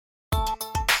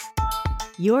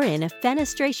You're in a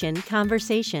Fenestration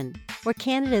Conversation, where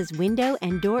Canada's window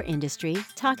and door industry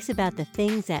talks about the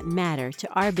things that matter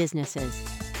to our businesses.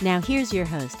 Now here's your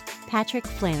host, Patrick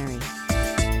Flannery.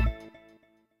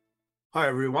 Hi,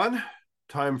 everyone.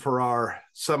 Time for our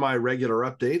semi-regular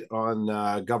update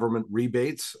on government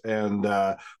rebates and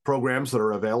programs that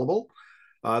are available.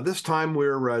 This time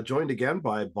we're joined again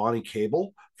by Bonnie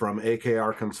Cable from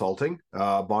AKR Consulting.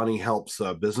 Bonnie helps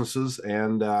businesses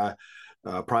and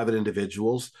private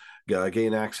individuals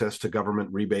gain access to government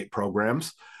rebate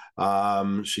programs.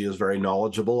 She is very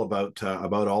knowledgeable about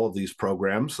all of these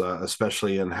programs,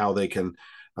 especially in how they can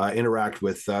interact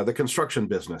with the construction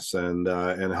business and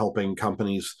helping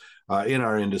companies in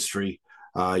our industry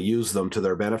use them to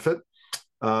their benefit.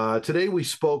 Today we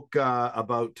spoke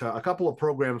about a couple of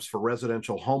programs for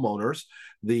residential homeowners,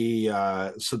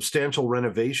 the Substantial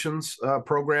Renovations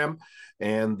Program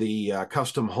and the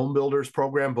Custom Home Builders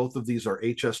Program. Both of these are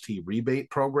HST rebate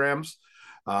programs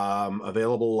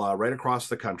available right across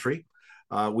the country.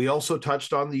 We also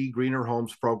touched on the Greener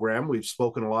Homes Program. We've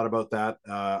spoken a lot about that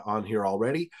on here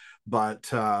already, but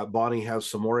Bonnie has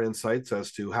some more insights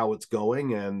as to how it's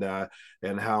going and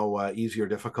how easy or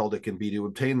difficult it can be to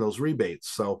obtain those rebates.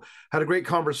 So had a great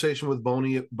conversation with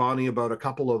Bonnie about a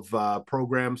couple of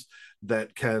programs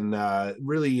that can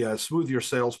really smooth your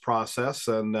sales process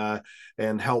and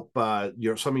help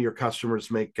some of your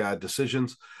customers make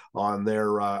decisions on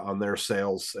their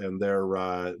sales and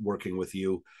their working with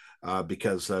you.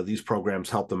 Because these programs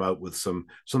help them out with some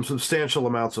substantial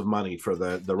amounts of money for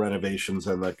the renovations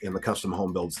and the custom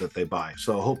home builds that they buy.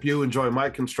 So I hope you enjoy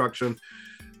my construction.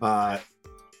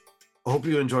 Hope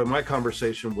you enjoy my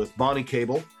conversation with Bonnie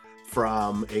Cable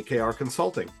from AKR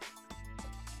Consulting.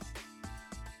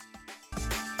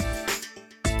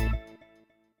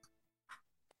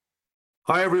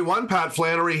 Hi, everyone. Pat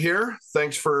Flannery here.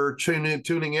 Thanks for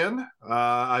tuning in.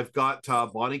 I've got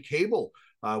Bonnie Cable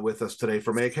with us today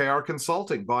from AKR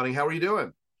Consulting. Bonnie, how are you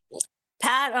doing?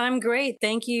 Pat, I'm great.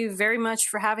 Thank you very much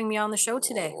for having me on the show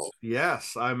today.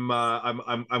 Yes, I'm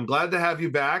glad to have you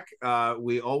back.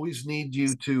 We always need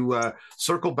you to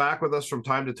circle back with us from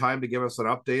time to time to give us an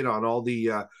update on all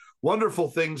the wonderful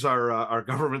things our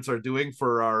governments are doing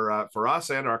for us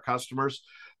and our customers.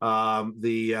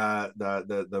 The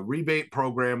rebate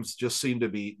programs just seem to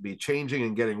be changing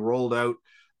and getting rolled out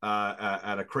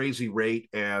at a crazy rate,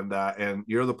 and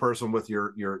you're the person with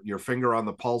your finger on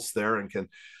the pulse there and can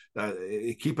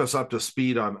keep us up to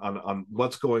speed on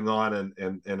what's going on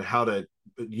and how to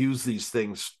use these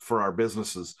things for our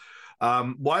businesses.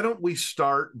 Why don't we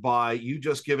start by you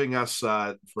just giving us,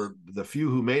 for the few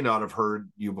who may not have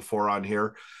heard you before on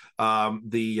here,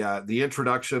 the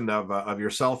introduction of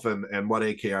yourself and what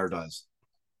AKR does.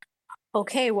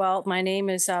 Okay, well, my name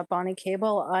is Bonnie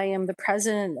Cable. I am the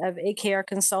president of AKR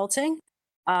Consulting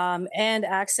and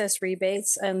Access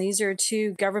Rebates, and these are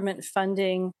two government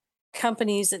funding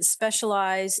companies that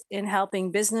specialize in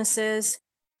helping businesses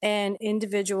and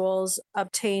individuals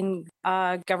obtain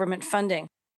government funding.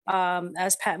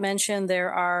 As Pat mentioned,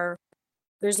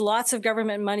 there's lots of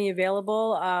government money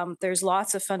available. There's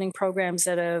lots of funding programs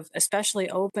that have especially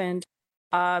opened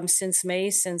since May,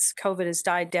 since COVID has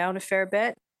died down a fair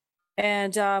bit.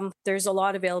 And there's a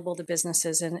lot available to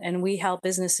businesses, and we help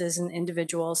businesses and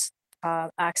individuals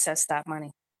access that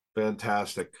money.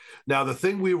 Fantastic. Now, the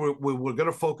thing we were going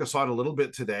to focus on a little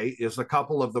bit today is a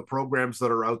couple of the programs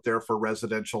that are out there for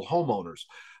residential homeowners.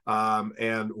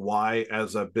 And why,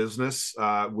 as a business,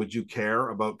 would you care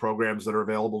about programs that are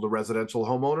available to residential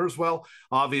homeowners? Well,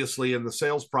 obviously, in the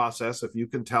sales process, if you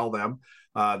can tell them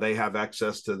they have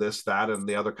access to this, that, and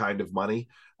the other kind of money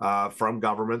from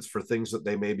governments for things that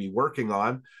they may be working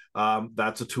on,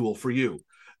 that's a tool for you.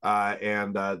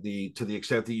 To the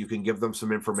extent that you can give them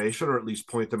some information or at least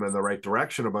point them in the right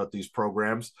direction about these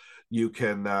programs, you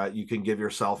can give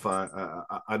yourself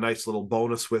a nice little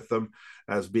bonus with them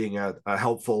as being a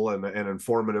helpful and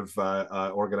informative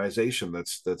organization.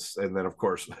 And then of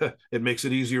course it makes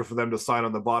it easier for them to sign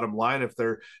on the bottom line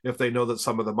if they know that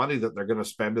some of the money that they're going to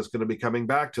spend is going to be coming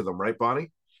back to them, right,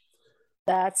 Bonnie?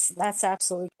 That's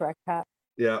absolutely correct, Pat.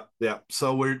 Yeah.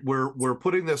 So we're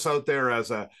putting this out there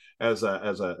as a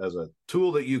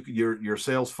tool that your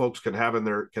sales folks can have in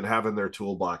their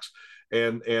toolbox.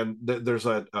 And there's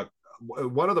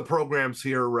one of the programs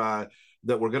here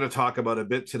that we're going to talk about a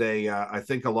bit today. I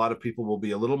think a lot of people will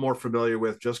be a little more familiar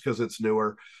with just because it's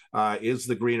newer. Is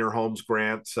the Greener Homes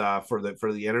Grant for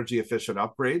the energy efficient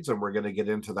upgrades, and we're going to get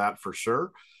into that for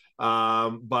sure.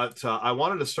 But I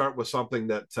wanted to start with something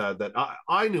that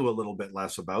I knew a little bit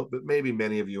less about, but maybe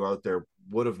many of you out there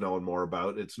would have known more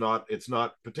about. It's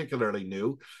not particularly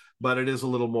new, but it is a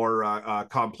little more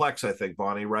complex, I think,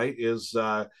 Bonnie, right? Is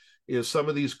some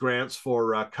of these grants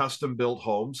for custom built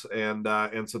homes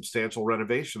and substantial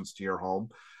renovations to your home.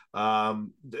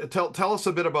 Tell us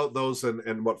a bit about those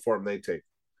and what form they take.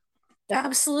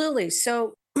 Absolutely.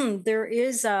 So there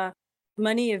is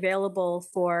money available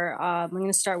for. I'm going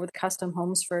to start with custom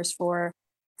homes first for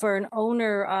an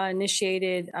owner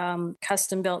initiated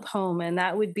custom built home, and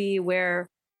that would be where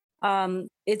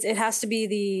it has to be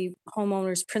the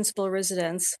homeowner's principal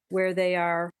residence, where they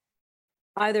are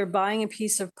either buying a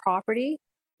piece of property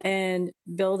and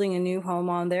building a new home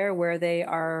on there, where they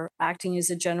are acting as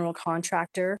a general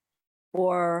contractor,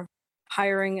 or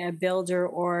hiring a builder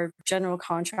or general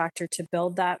contractor to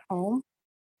build that home,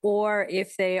 or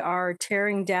if they are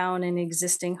tearing down an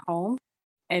existing home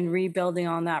and rebuilding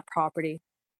on that property.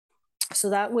 So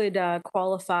that would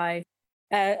qualify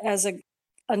as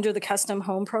under the custom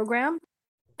home program,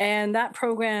 and that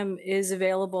program is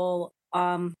available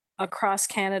across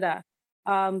Canada.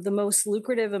 The most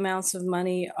lucrative amounts of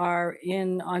money are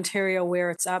in Ontario,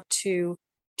 where it's up to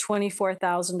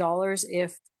 $24,000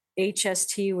 if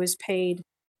HST was paid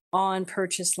on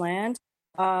purchased land.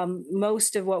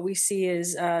 Most of what we see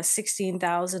is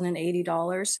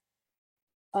 $16,080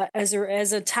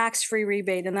 as a tax-free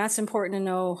rebate, and that's important to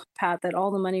know, Pat, that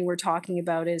all the money we're talking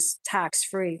about is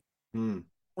tax-free.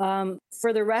 For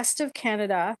the rest of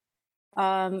Canada,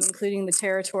 including the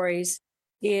territories,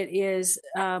 it is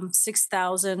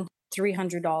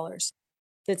 $6,300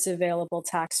 that's available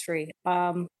tax-free,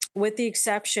 with the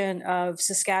exception of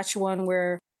Saskatchewan,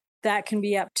 where that can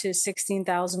be up to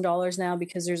 $16,000 now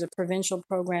because there's a provincial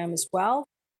program as well.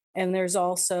 And there's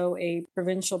also a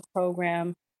provincial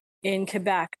program in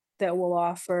Quebec that will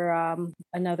offer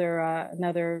another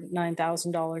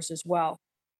 $9,000 as well.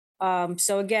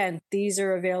 So again, these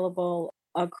are available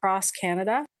across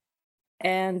Canada.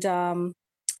 And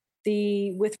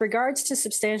with regards to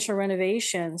substantial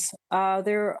renovations,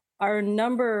 there are a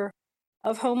number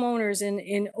of homeowners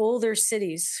in older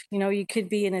cities. You know, you could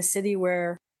be in a city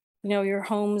where, you know, your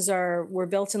homes were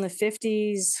built in the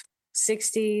 50s,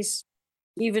 60s,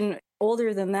 even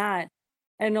older than that.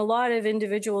 And a lot of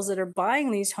individuals that are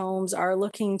buying these homes are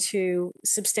looking to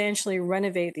substantially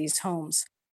renovate these homes.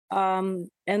 And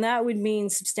that would mean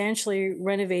substantially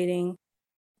renovating,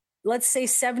 let's say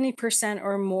 70%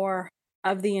 or more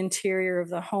of the interior of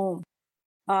the home.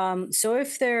 So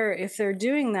if they're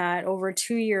doing that over a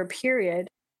 2-year period,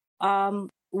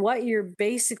 what you're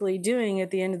basically doing at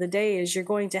the end of the day is you're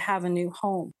going to have a new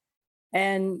home.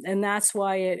 And that's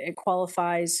why it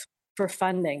qualifies for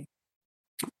funding.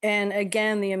 And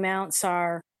again, the amounts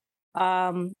are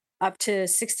up to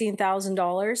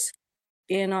 $16,000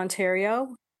 in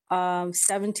Ontario,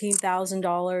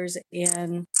 $17,000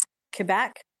 in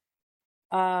Quebec,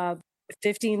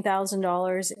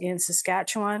 $15,000 in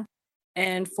Saskatchewan,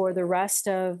 and for the rest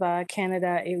of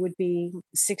Canada, it would be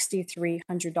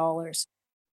 $6,300.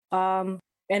 And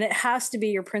it has to be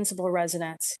your principal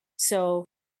residence. So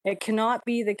it cannot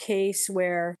be the case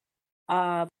where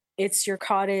it's your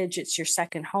cottage, it's your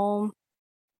second home.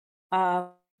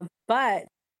 But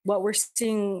what we're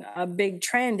seeing a big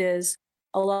trend is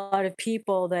a lot of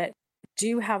people that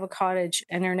do have a cottage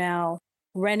and are now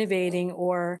renovating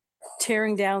or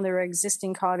tearing down their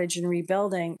existing cottage and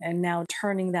rebuilding, and now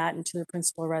turning that into their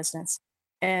principal residence.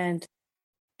 And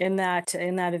in that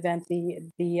event,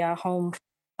 the home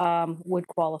would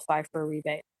qualify for a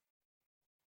rebate.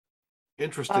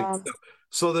 Interesting.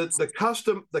 So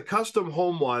the custom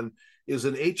home one is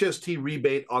an HST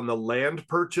rebate on the land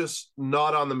purchase,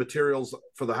 not on the materials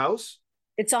for the house?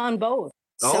 It's on both.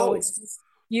 So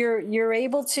you're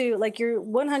able to, like, you're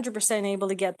 100% able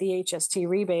to get the HST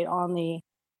rebate on the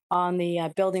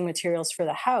building materials for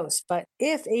the house. But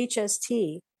if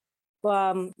HST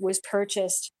was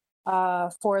purchased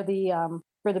for the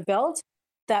build,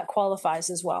 that qualifies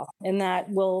as well, and that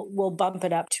will bump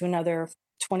it up to another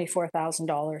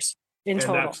 $24,000 in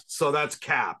total. That's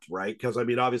capped, right? Because I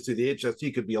mean, obviously the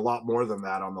HST could be a lot more than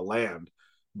that on the land,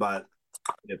 but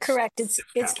correct.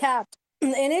 It's capped.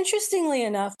 And interestingly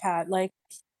enough, Pat, like,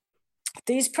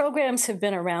 these programs have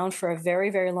been around for a very,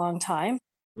 very long time.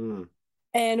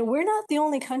 And we're not the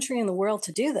only country in the world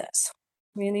to do this.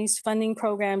 I mean, these funding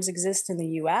programs exist in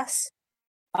the US.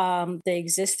 They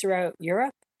exist throughout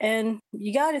Europe. And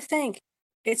you got to think,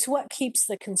 it's what keeps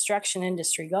the construction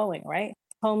industry going, right?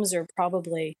 Homes are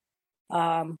probably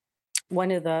one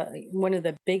of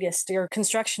the biggest, or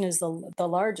construction is the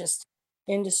largest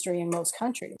industry in most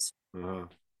countries. And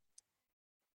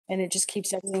it just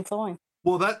keeps everything flowing.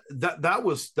 Well, that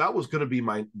was going to be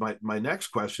my next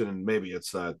question, and maybe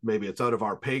it's out of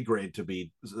our pay grade to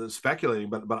be speculating,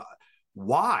 but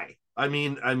why?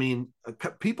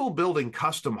 People building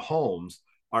custom homes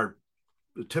are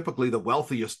typically the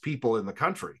wealthiest people in the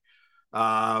country.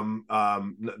 Not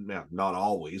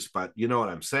always, but you know what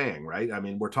I'm saying, right? I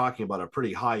mean, we're talking about a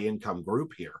pretty high income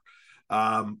group here.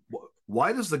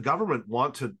 Why does the government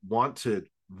want to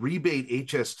rebate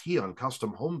HST on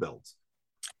custom home builds?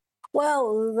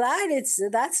 Well,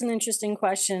 that's an interesting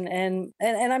question, and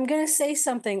I'm going to say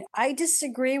something. I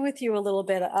disagree with you a little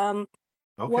bit. Okay.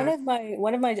 One of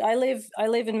my I live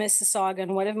in Mississauga,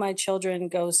 and one of my children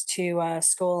goes to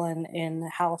school in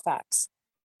Halifax.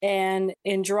 And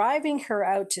in driving her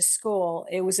out to school,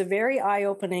 it was a very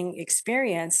eye-opening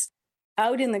experience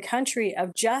out in the country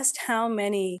of just how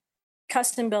many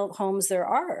custom-built homes there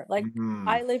are. Like, Mm-hmm.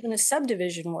 I live in a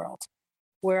subdivision world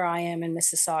where I am in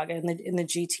Mississauga in the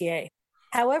GTA.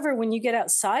 However, when you get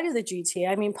outside of the GTA,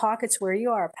 I mean, pockets where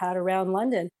you are, Pat, around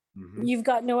London, Mm-hmm. you've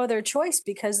got no other choice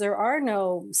because there are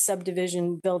no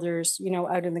subdivision builders,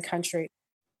 out in the country.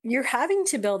 You're having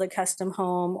to build a custom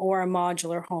home or a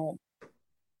modular home.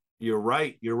 You're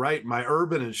right. You're right. My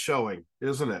urban is showing,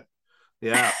 isn't it?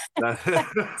 Yeah. Yeah.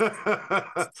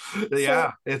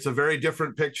 So It's a very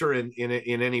different picture in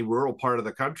any rural part of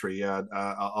the country. A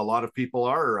lot of people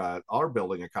are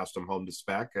building a custom home to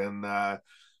spec,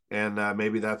 and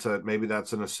maybe that's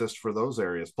an assist for those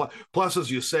areas. Plus,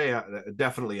 as you say,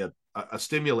 definitely a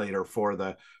stimulator for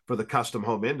the custom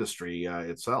home industry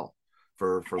itself.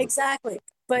 For the exactly.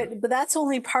 But that's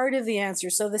only part of the answer.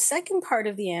 So the second part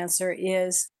of the answer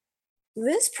is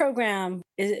this program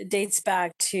dates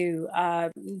back to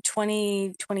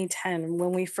 2010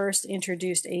 when we first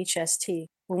introduced HST,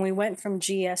 when we went from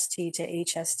GST to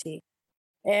HST.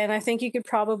 And I think you could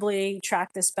probably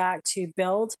track this back to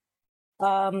BUILD,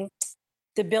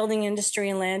 the Building Industry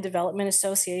and Land Development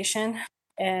Association.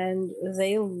 And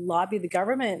they lobbied the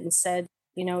government and said,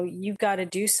 you've got to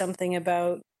do something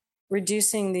about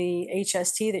reducing the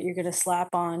HST that you're going to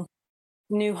slap on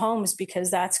new homes because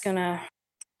that's going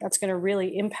to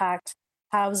really impact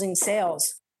housing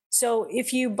sales. So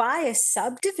if you buy a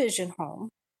subdivision home,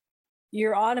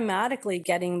 you're automatically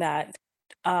getting that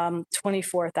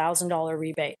 $24,000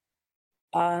 rebate.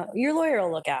 Your lawyer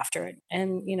will look after it.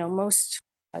 And,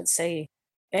 I'd say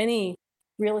any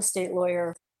real estate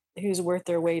lawyer who's worth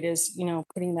their weight is,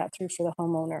 putting that through for the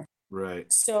homeowner.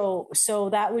 right. So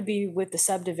that would be with the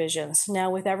subdivisions. Now,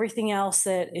 with everything else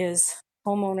that is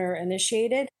homeowner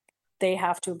initiated, they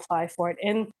have to apply for it.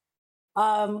 And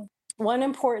one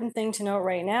important thing to note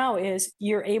right now is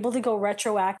you're able to go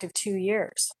retroactive 2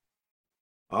 years.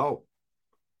 Oh,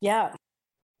 Yeah,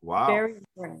 wow. very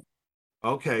important.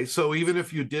 Okay, so even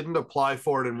if you didn't apply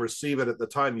for it and receive it at the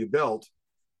time you built,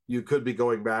 you could be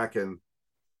going back and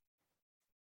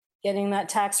Getting that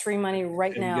tax-free money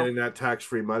right now. getting that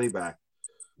tax-free money back.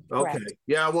 Okay, Correct.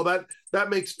 yeah, well that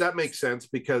makes sense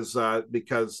because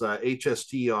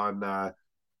HST on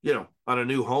on a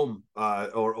new home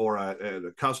or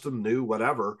a custom new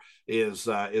whatever is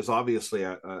obviously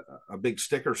a big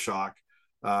sticker shock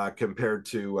compared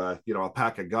to a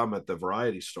pack of gum at the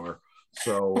variety store.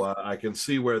 So I can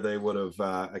see where they would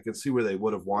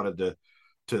have wanted to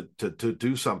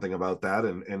do something about that,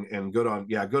 and good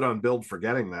on Build for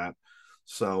getting that.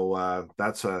 So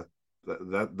that's a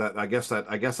that I guess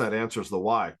that answers the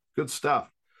why. Good stuff.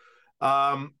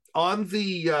 On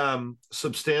the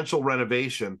substantial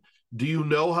renovation, do you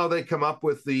know how they come up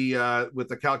with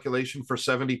the calculation for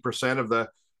 70%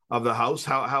 of the house?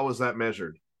 How is that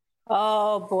measured?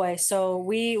 Oh boy. So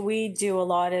we do a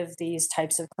lot of these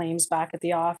types of claims back at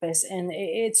the office, and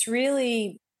it's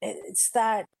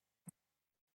that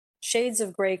shades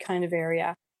of gray kind of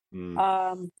area.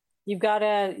 Mm. You've got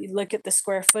to look at the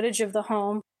square footage of the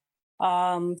home.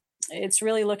 It's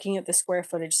really looking at the square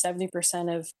footage.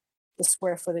 70% of the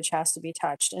square footage has to be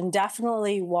touched, and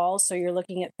definitely walls. So you're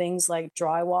looking at things like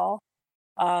drywall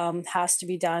has to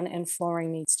be done, and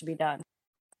flooring needs to be done.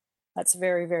 That's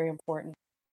very, very important.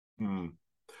 Mm.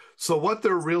 So what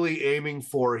they're really aiming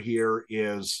for here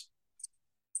is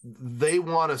they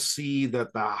want to see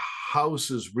that the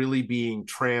house is really being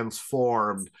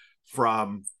transformed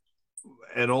from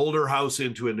an older house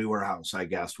into a newer house, I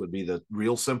guess would be the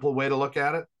real simple way to look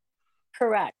at it.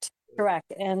 Correct.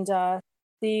 Correct. And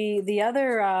the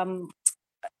other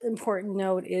important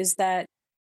note is that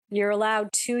you're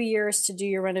allowed 2 years to do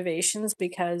your renovations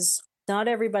because not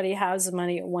everybody has the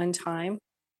money at one time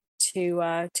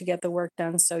to get the work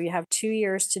done. So you have 2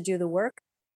 years to do the work.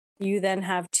 You then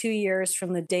have 2 years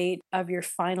from the date of your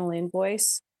final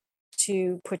invoice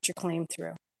to put your claim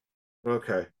through.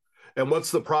 Okay. And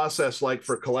what's the process like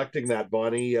for collecting that,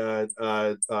 Bonnie?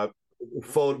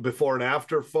 Before and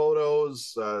after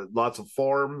photos, lots of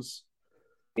forms.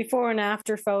 Before and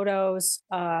after photos,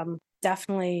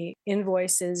 definitely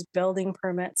invoices, building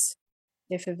permits,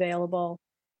 if available.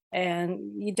 And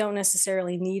you don't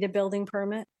necessarily need a building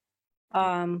permit.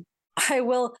 Um,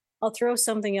 I'll throw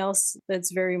something else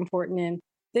that's very important in.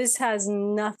 This has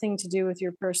nothing to do with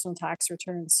your personal tax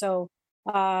return. So,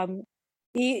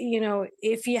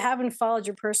 if you haven't filed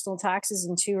your personal taxes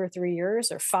in 2 or 3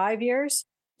 years or 5 years,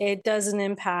 it doesn't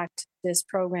impact this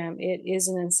program. It is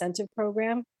an incentive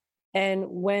program. And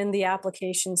when the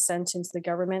application is sent into the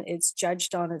government, it's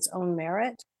judged on its own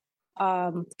merit.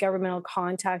 The government will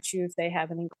contact you if they have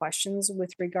any questions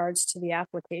with regards to the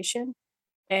application.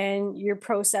 And your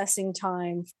processing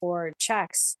time for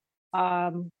checks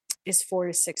is 4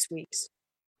 to 6 weeks.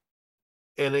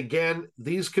 And again,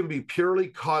 these can be purely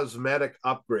cosmetic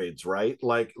upgrades, right?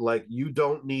 Like you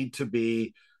don't need to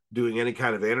be doing any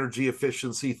kind of energy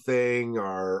efficiency thing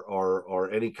or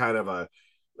any kind of a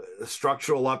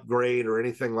structural upgrade or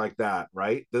anything like that,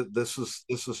 right? This is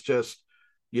just,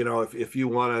 if you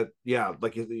want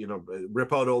to,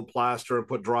 rip out old plaster and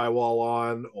put drywall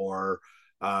on, or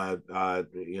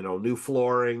new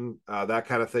flooring, that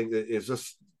kind of thing. Is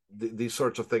just these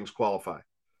sorts of things qualify?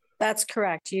 That's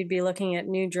correct. You'd be looking at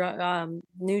new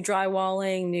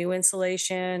drywalling, new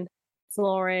insulation,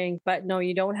 flooring, but no,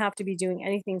 you don't have to be doing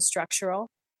anything structural.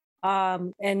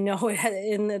 And no,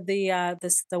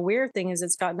 the weird thing is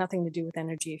it's got nothing to do with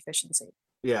energy efficiency.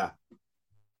 Yeah.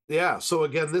 So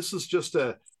again, this is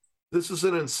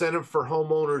an incentive for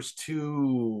homeowners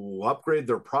to upgrade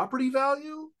their property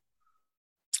value,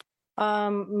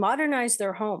 modernize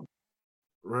their home.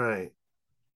 Right.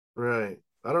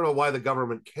 I don't know why the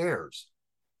government cares.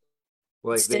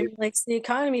 Stimulates the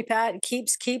economy, Pat. It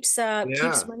keeps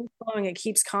money flowing. It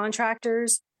keeps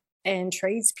contractors and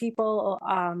tradespeople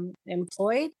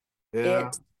employed.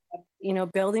 Yeah.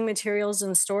 Building materials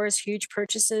and stores, huge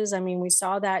purchases. I mean, we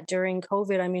saw that during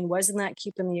COVID. I mean, wasn't that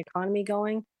keeping the economy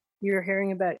going? You're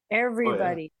hearing about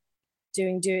everybody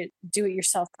doing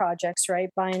do-it-yourself projects, right?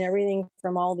 Buying everything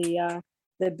from all the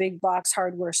big box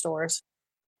hardware stores.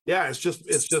 Yeah, it's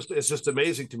just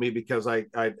amazing to me because I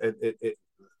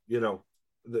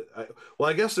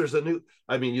guess there's a new.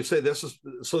 I mean, you say this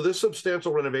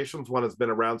substantial renovations one has been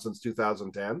around since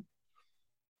 2010.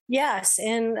 Yes,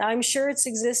 and I'm sure it's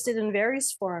existed in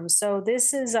various forms. So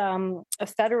this is a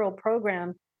federal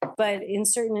program, but in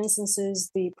certain instances,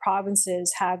 the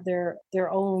provinces have their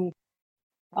own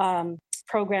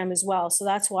program as well. So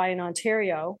that's why in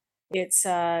Ontario, it's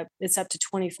up to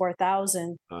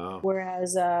 24,000,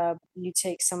 whereas you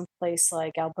take some place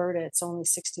like Alberta, it's only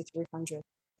 6,300.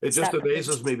 It just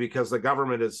amazes me because the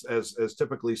government has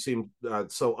typically seemed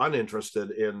so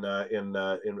uninterested in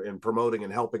promoting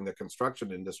and helping the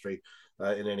construction industry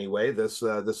in any way. This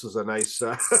is a nice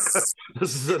this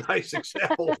is a nice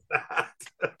example of that.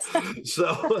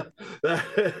 So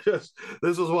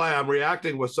this is why I'm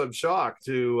reacting with some shock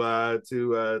to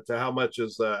how much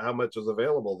is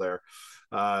available there.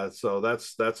 So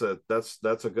that's a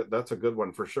good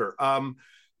one for sure.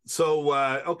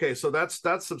 So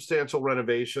that's substantial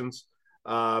renovations,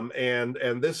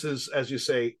 and this is, as you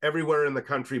say, everywhere in the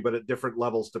country, but at different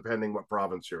levels depending what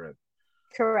province you're in.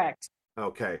 Correct.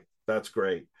 Okay, that's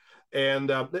great.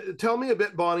 And tell me a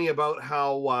bit, Bonnie, about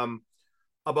how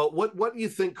about what you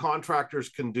think contractors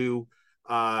can do,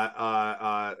 or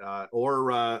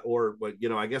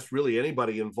I guess really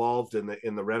anybody involved in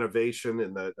the renovation,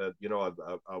 in the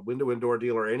a window and door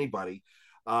dealer, anybody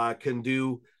can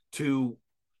do to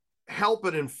help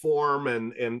and inform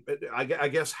and I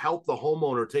guess help the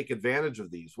homeowner take advantage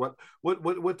of these. What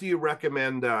do you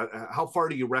recommend? How far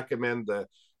do you recommend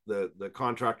the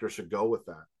contractor should go with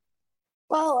that?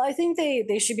 Well, I think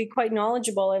they should be quite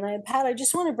knowledgeable. And Pat, I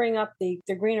just want to bring up the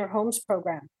Greener Homes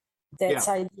program that's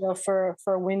ideal for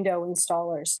window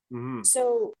installers. Mm-hmm.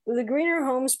 So the Greener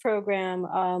Homes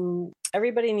program,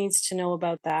 everybody needs to know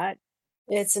about that.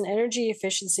 It's an energy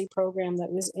efficiency program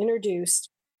that was introduced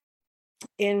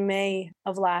in May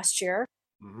of last year.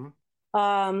 Mm-hmm.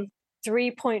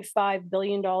 $3.5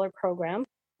 billion program.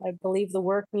 I believe the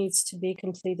work needs to be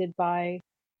completed by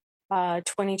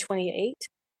 2028.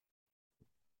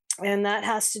 And that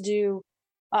has to do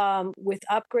with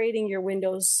upgrading your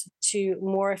windows to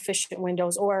more efficient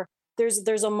windows, or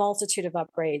there's a multitude of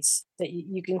upgrades that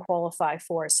you can qualify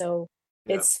for. So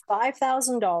it's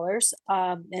 $5,000,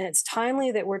 and it's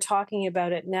timely that we're talking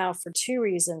about it now for two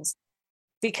reasons.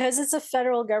 Because it's a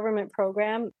federal government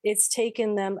program, it's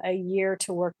taken them a year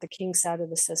to work the kinks out of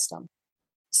the system.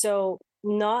 So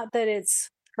not that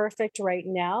it's perfect right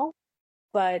now,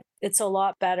 but it's a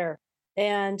lot better.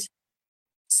 And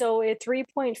so at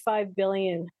 3.5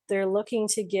 billion, they're looking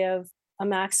to give a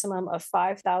maximum of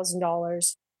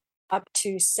 $5,000 up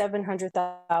to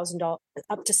 $700,000,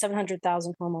 up to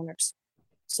 700,000 homeowners.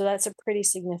 So that's a pretty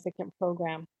significant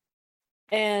program.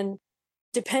 And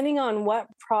depending on what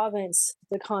province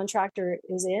the contractor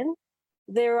is in,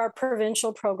 there are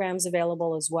provincial programs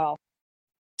available as well.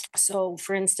 So,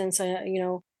 for instance,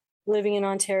 living in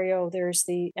Ontario, there's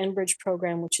the Enbridge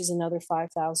program, which is another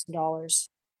 $5,000.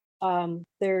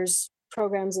 There's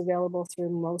programs available through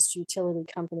most utility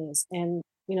companies, and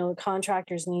the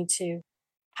contractors need to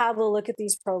have a look at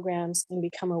these programs and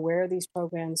become aware of these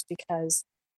programs because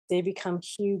they become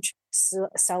huge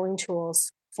selling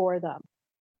tools for them.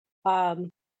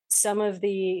 Some of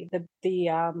the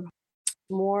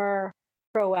more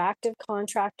proactive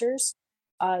contractors,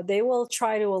 they will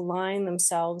try to align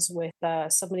themselves with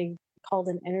somebody called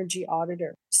an energy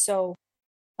auditor. So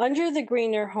under the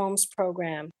Greener Homes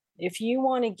program, if you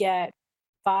want to get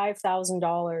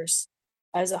 $5,000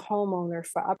 as a homeowner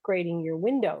for upgrading your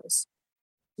windows,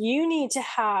 you need to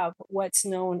have what's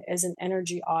known as an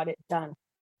energy audit done.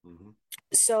 Mm-hmm.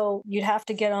 So you'd have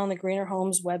to get on the Greener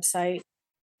Homes website,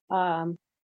 find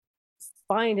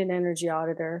an energy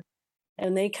auditor,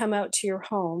 and they come out to your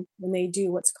home and they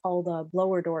do what's called a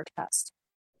blower door test,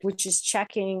 which is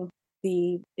checking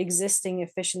the existing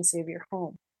efficiency of your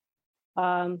home.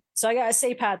 So I gotta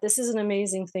say, Pat, this is an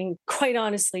amazing thing, quite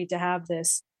honestly, to have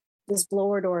this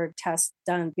blower door test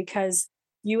done, because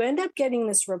you end up getting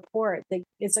this report.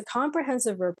 It's a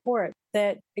comprehensive report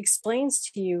that explains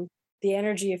to you the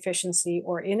energy efficiency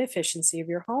or inefficiency of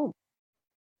your home,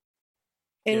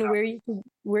 and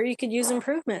where you could use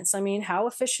improvements. I mean, how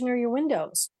efficient are your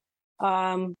windows?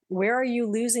 Where are you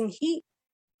losing heat?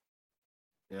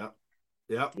 Yeah.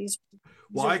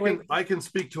 Well, I can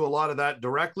speak to a lot of that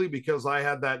directly because I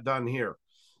had that done here.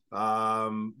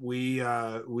 We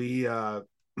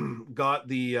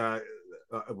got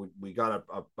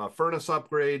a furnace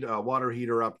upgrade, a water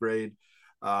heater upgrade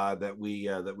that we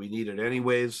needed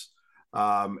anyways.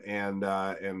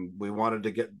 And we wanted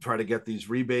to try to get these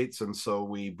rebates, and so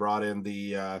we brought in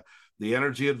the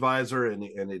energy advisor, and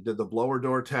it did the blower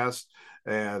door test,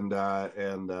 and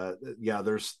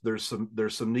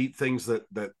there's some neat things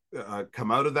that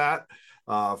come out of that.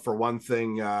 For one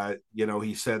thing,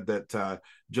 he said that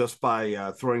just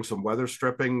by throwing some weather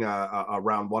stripping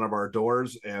around one of our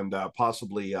doors and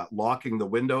possibly locking the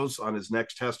windows on his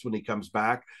next test when he comes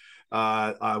back,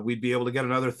 we'd be able to get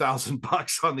another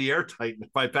 $1,000 on the airtight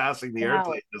by passing the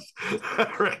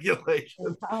airtightness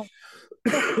regulation,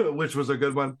 which was a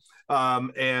good one.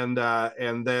 And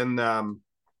then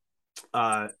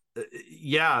that's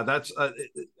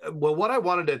well, what I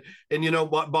wanted to,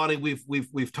 and what, Bonnie,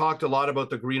 we've talked a lot about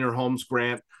the Greener Homes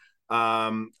grant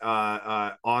on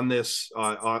these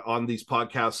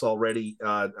podcasts already,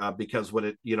 because when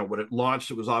it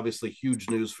launched, it was obviously huge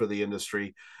news for the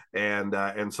industry,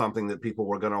 and something that people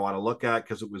were going to want to look at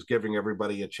because it was giving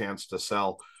everybody a chance to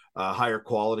sell higher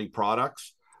quality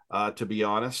products. To be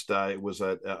honest, it was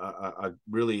a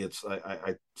really,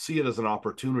 I see it as an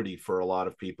opportunity for a lot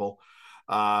of people.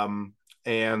 But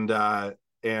one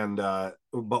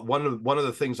of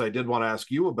the things I did want to ask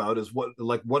you about is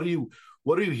what are you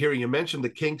hearing? You mentioned the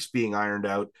kinks being ironed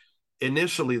out.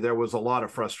 Initially, there was a lot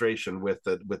of frustration with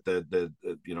the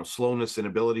slowness,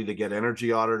 inability to get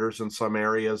energy auditors in some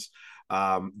areas,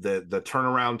 the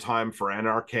turnaround time for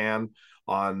NRCan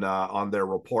on their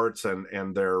reports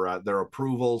and their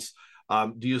approvals.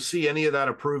 Do you see any of that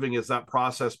improving? Is that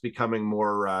process becoming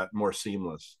more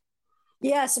seamless?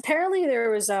 Yes, apparently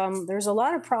there's a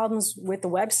lot of problems with the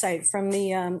website from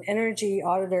the energy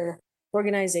auditor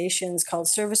organizations called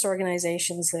service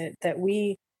organizations that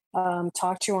we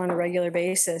talk to on a regular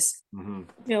basis.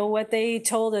 Mm-hmm. What they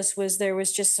told us was there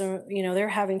was just some, they're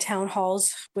having town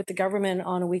halls with the government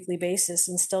on a weekly basis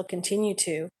and still continue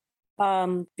to,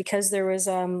 because there was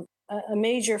a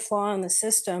major flaw in the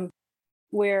system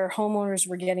where homeowners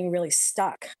were getting really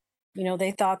stuck.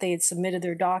 They thought they had submitted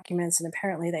their documents and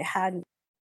apparently they hadn't.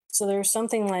 So there's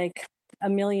something like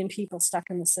 1 million people stuck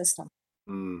in the system.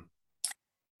 Mm.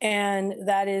 And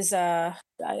that is, I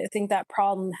think that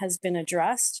problem has been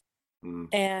addressed,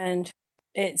 and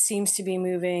it seems to be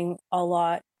moving a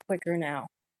lot quicker now.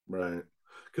 Right.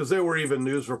 Because there were even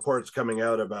news reports coming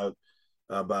out about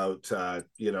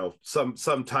some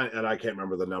tiny, and I can't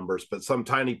remember the numbers, but some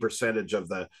tiny percentage of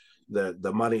the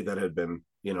money that had been,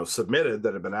 submitted,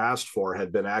 that had been asked for,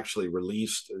 had been actually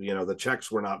released. The checks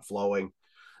were not flowing.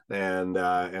 And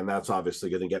that's obviously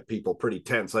going to get people pretty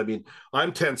tense. I mean,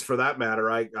 I'm tense for that matter.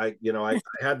 I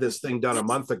had this thing done a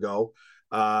month ago.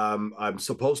 I'm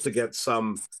supposed to get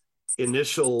some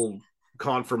initial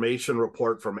confirmation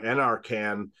report from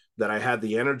NRCan that I had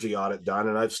the energy audit done,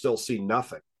 and I've still seen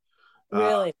nothing.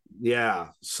 Really? Yeah.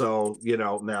 So,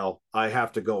 now I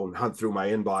have to go and hunt through my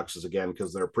inboxes again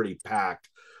because they're pretty packed.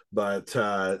 But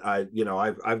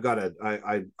I've got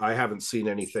I haven't seen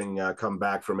anything come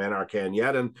back from NRCan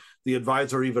yet, and the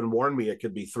advisor even warned me it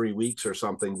could be 3 weeks or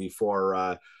something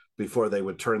before they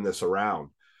would turn this around.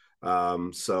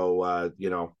 We'll see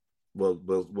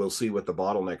what the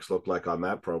bottlenecks look like on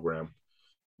that program.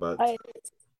 But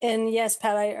and yes,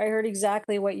 Pat, I heard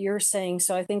exactly what you're saying.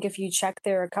 So I think if you checked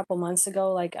there a couple months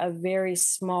ago, like a very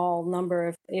small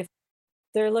number, if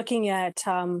they're looking at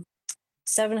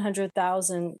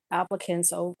 700,000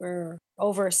 applicants over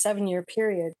a 7-year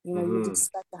period, you'd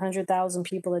expect 100,000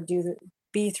 people to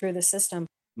be through the system.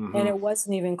 And it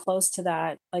wasn't even close to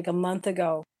that like a month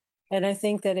ago. And I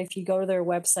think that if you go to their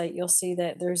website, you'll see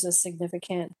that there's a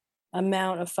significant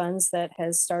amount of funds that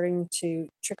has starting to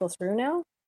trickle through now.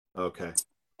 Okay.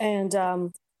 And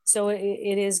so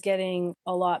it is getting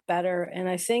a lot better. And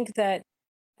I think that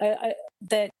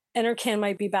that NRCan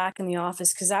might be back in the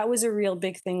office, because that was a real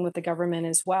big thing with the government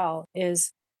as well,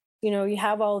 is, you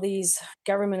have all these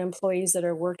government employees that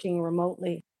are working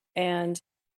remotely, and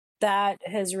that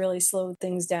has really slowed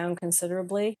things down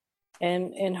considerably.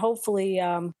 And hopefully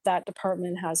that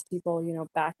department has people,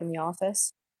 back in the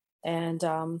office. And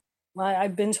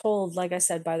I've been told, like I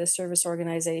said, by the service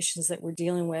organizations that we're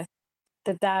dealing with,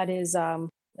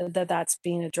 that's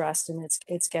being addressed, and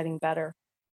it's getting better.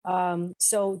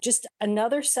 So just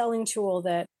another selling tool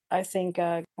that I think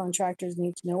contractors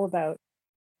need to know about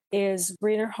is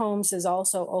Greener Homes has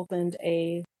also opened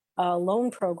a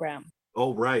loan program.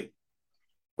 Oh, right.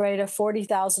 Right, a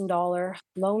 $40,000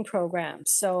 loan program.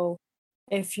 So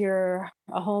if you're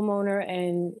a homeowner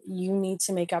and you need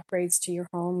to make upgrades to your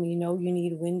home, you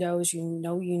need windows, you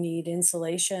need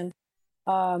insulation,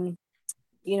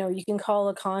 you can call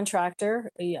a contractor,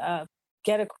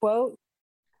 get a quote,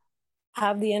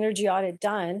 have the energy audit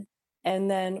done.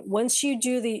 And then once you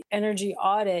do the energy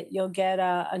audit, you'll get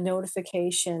a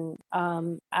notification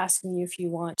asking you if you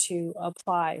want to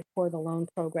apply for the loan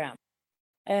program.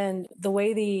 And the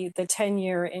way the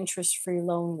 10-year interest-free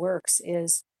loan works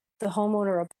is the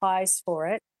homeowner applies for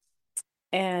it.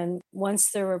 And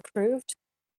once they're approved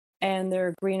and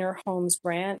their Greener Homes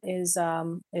grant is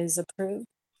approved,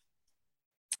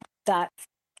 that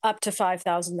up to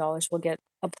 $5,000 will get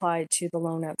applied to the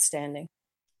loan outstanding.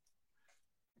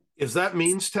 Is that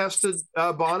means tested,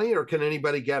 Bonnie, or can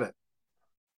anybody get it?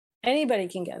 Anybody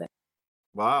can get it.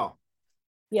 Wow.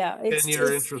 Yeah.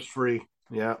 10-year interest-free.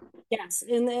 Yeah. Yes.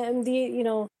 And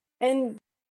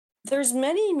there's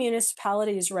many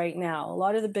municipalities right now, a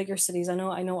lot of the bigger cities. I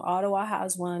know Ottawa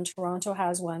has one, Toronto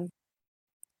has one.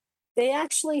 They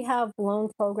actually have loan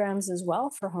programs as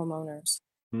well for homeowners.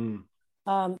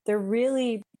 They're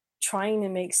really trying to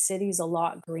make cities a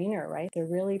lot greener, right? They're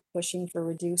really pushing for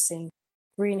reducing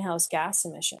greenhouse gas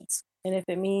emissions. And if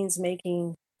it means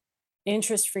making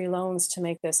interest-free loans to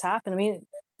make this happen, I mean,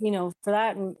 for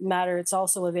that matter, it's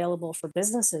also available for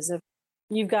businesses. If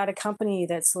you've got a company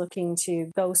that's looking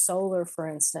to go solar, for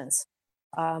instance,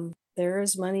 there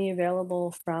is money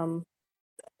available from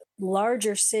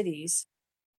larger cities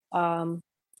at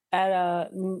a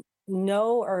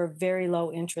no or very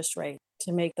low interest rate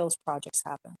to make those projects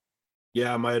happen.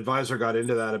 Yeah, my advisor got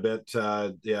into that a bit.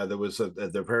 There was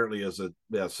there apparently is a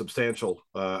substantial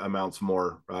amounts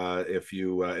more if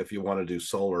you want to do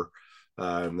solar,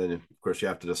 and then of course you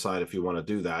have to decide if you want to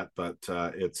do that. But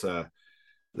it's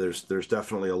there's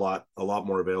definitely a lot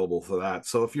more available for that.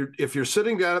 So if you're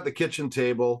sitting down at the kitchen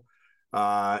table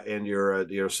and you're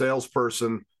a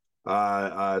salesperson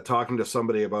talking to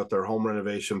somebody about their home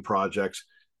renovation projects,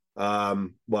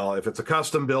 well, if it's a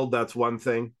custom build, that's one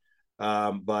thing.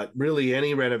 But really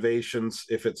any renovations,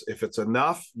 if it's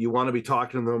enough, you want to be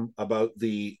talking to them about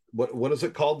what is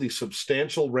it called? The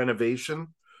substantial renovation?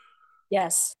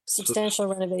 Yes. Substantial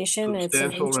renovation.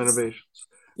 Substantial renovations.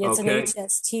 It's okay. An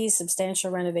HST, substantial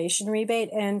renovation rebate.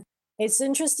 And it's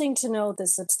interesting to note the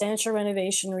substantial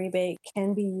renovation rebate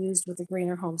can be used with the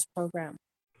Greener Homes program.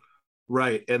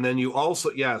 Right. And then you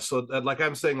also, so like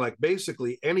I'm saying, like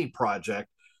basically any project,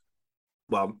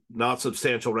 well, not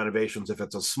substantial renovations if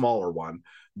it's a smaller one,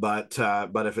 but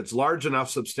if it's large enough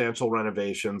substantial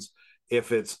renovations,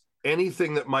 if it's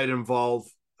anything that might involve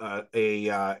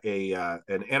an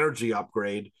energy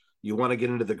upgrade, you want to get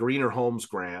into the Greener Homes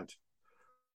grant,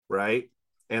 right?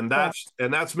 And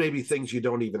that's maybe things you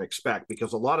don't even expect,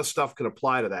 because a lot of stuff can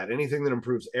apply to that. Anything that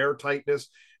improves air tightness,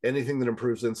 anything that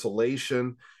improves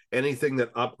insulation, anything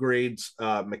that upgrades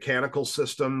mechanical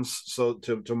systems so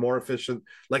to more efficient,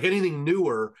 like anything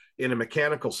newer in a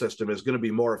mechanical system is going to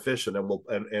be more efficient and will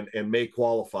and may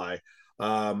qualify.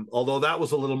 Although that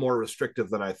was a little more restrictive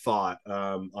than I thought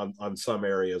on some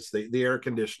areas. The air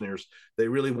conditioners, they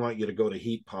really want you to go to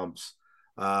heat pumps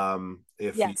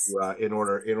if Yes. you in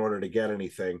order to get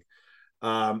anything.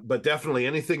 But definitely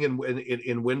anything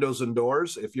in windows and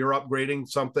doors, if you're upgrading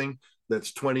something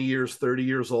that's 20 years, 30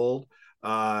 years old,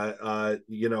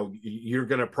 you know, you're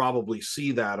going to probably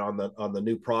see that on the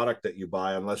new product that you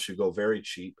buy, unless you go very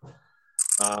cheap.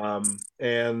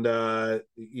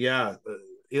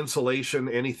 Insulation,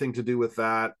 anything to do with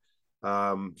that.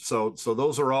 So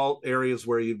those are all areas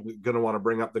where you're going to want to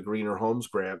bring up the Greener Homes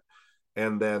Grant.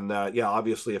 And then,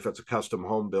 obviously, if it's a custom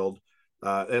home build,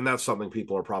 and that's something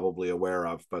people are probably aware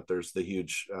of, but there's the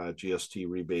huge GST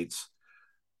rebates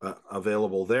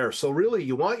available there. So really,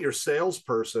 you want your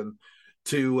salesperson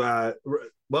to,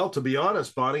 to be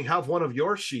honest, Bonnie, have one of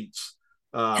your sheets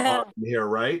on here,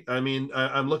 right? I mean,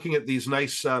 I'm looking at these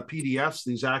nice PDFs,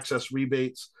 these access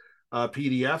rebates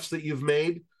PDFs that you've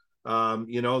made.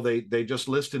 You know, they just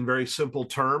list in very simple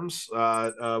terms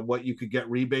what you could get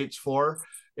rebates for,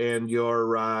 and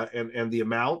your and the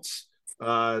amounts,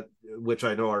 which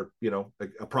I know are, you know,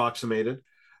 approximated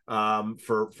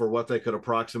for what they could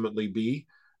approximately be.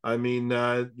 I mean,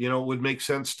 you know, it would make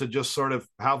sense to just sort of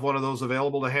have one of those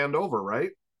available to hand over,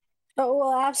 right? Oh,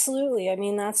 well, absolutely. I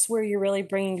mean, that's where you're really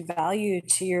bringing value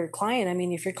to your client. I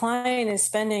mean, if your client is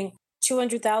spending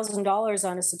 $200,000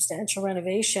 on a substantial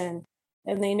renovation,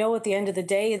 and they know at the end of the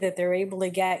day that they're able to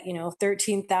get, you know,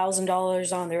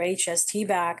 $13,000 on their HST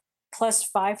back, plus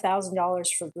 $5,000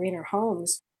 for Greener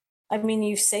Homes, I mean,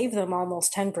 you save them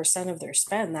almost 10% of their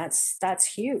spend.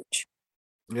 That's huge.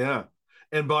 Yeah.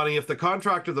 And Bonnie, if the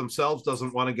contractor themselves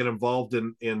doesn't want to get involved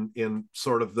in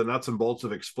sort of the nuts and bolts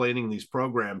of explaining these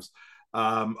programs,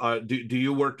 do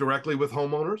you work directly with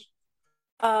homeowners?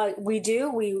 We do.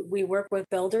 We work with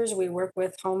builders. We work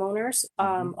with homeowners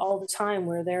all the time.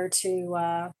 We're there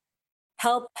to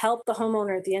help the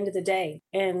homeowner at the end of the day,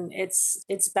 and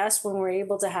it's best when we're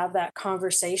able to have that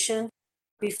conversation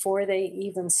before they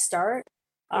even start.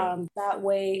 That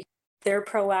way, they're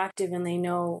proactive and they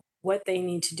know what they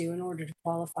need to do in order to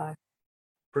qualify.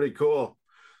 Pretty cool.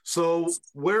 So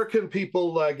where can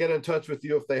people get in touch with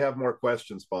you if they have more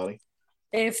questions, Bonnie?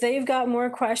 If they've got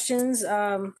more questions,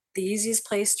 the easiest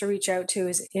place to reach out to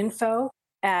is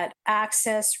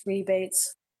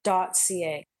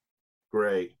info@accessrebates.ca.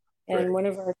 Great. And one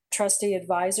of our trustee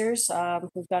advisors,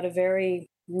 we've got a very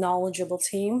knowledgeable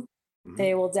team. Mm-hmm.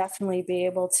 They will definitely be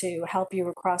able to help you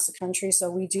across the country. So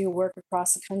we do work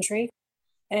across the country,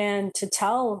 and to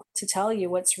tell you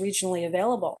what's regionally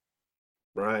available.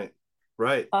 Right.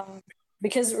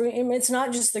 Because it's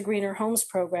not just the Greener Homes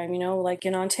program, you know, like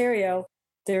in Ontario,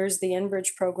 there's the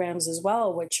Enbridge programs as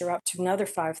well, which are up to another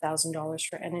 $5,000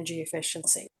 for energy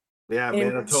efficiency. Yeah,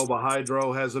 Manitoba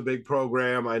Hydro has a big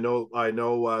program. I know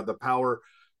the power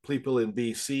people in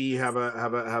BC have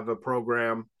a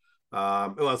program.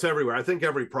 Well, it's everywhere. I think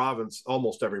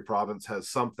almost every province has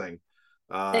something.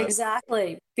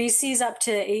 Exactly. BC's up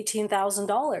to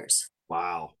 $18,000.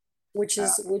 Wow. Which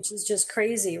is just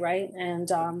crazy, right? And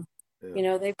you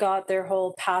know, they've got their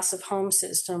whole passive home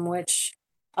system, which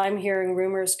I'm hearing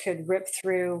rumors could rip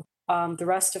through the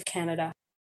rest of Canada.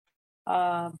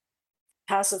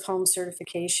 Passive home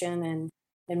certification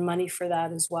and money for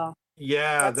that as well.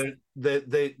 Yeah,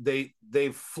 they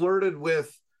flirted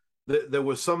with. There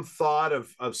was some thought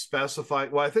of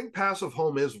specifying. Well, I think passive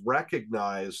home is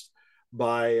recognized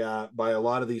by a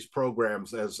lot of these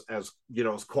programs as you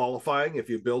know, as qualifying. If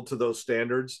you build to those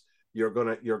standards, you're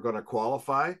gonna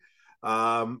qualify.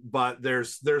 But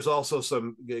there's also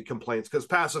some complaints because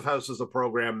Passive House is a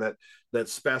program that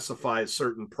specifies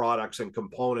certain products and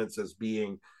components as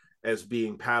being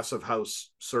Passive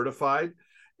House certified.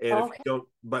 And if you don't,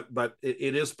 but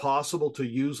it is possible to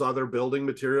use other building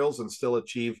materials and still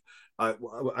achieve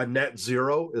a net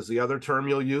zero is the other term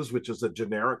you'll use, which is a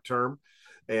generic term.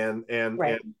 And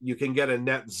you can get a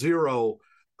net zero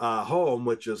home,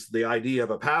 which is the idea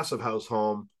of a Passive House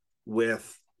home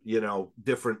with, you know,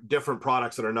 different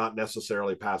products that are not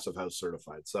necessarily Passive House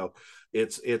certified. So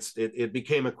it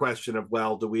became a question of,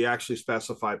 well, do we actually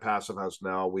specify Passive House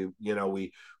now? We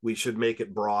should make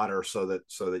it broader so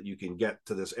that you can get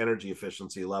to this energy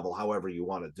efficiency level however you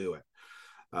want to do it.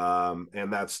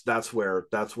 And that's where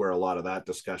a lot of that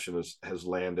discussion has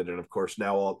landed. And of course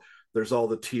now there's all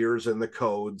the tiers and the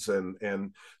codes, and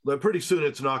pretty soon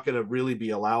it's not going to really be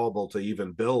allowable to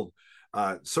even build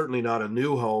certainly not a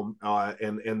new home,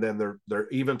 and then they're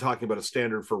even talking about a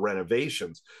standard for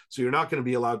renovations. So you're not going to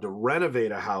be allowed to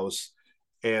renovate a house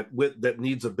that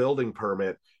needs a building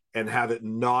permit and have it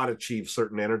not achieve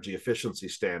certain energy efficiency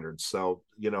standards. So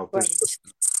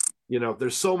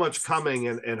there's so much coming,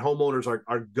 and homeowners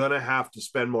are going to have to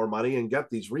spend more money and get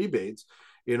these rebates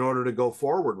in order to go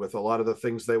forward with a lot of the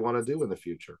things they want to do in the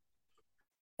future.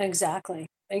 Exactly.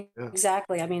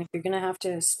 Exactly. I mean, if you're going to have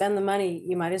to spend the money,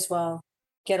 you might as well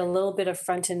get a little bit of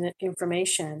front-end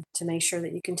information to make sure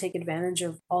that you can take advantage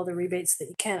of all the rebates that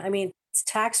you can. I mean, it's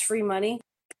tax-free money.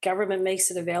 The government makes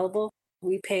it available.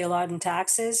 We pay a lot in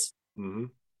taxes. Mm-hmm.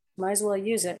 Might as well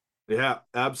use it. Yeah,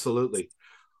 absolutely.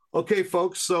 Okay,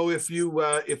 folks. So if you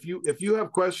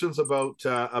have questions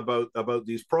about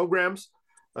these programs,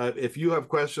 if you have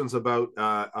questions about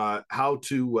how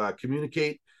to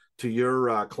communicate to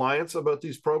your clients about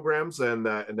these programs and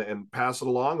pass it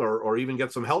along, or even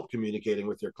get some help communicating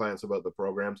with your clients about the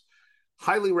programs,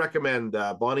 highly recommend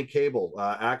Bonnie Cable,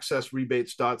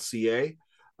 accessrebates.ca.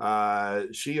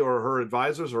 She or her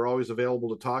advisors are always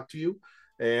available to talk to you.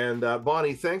 And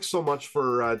Bonnie, thanks so much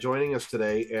for joining us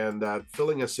today and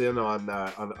filling us in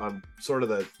on sort of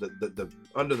the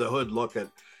under the hood look at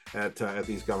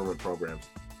these government programs.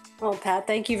 Well, Pat,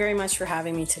 thank you very much for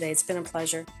having me today. It's been a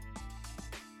pleasure.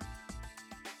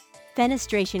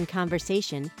 Fenestration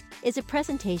Conversation is a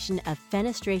presentation of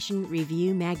Fenestration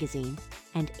Review Magazine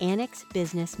and Annex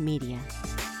Business Media.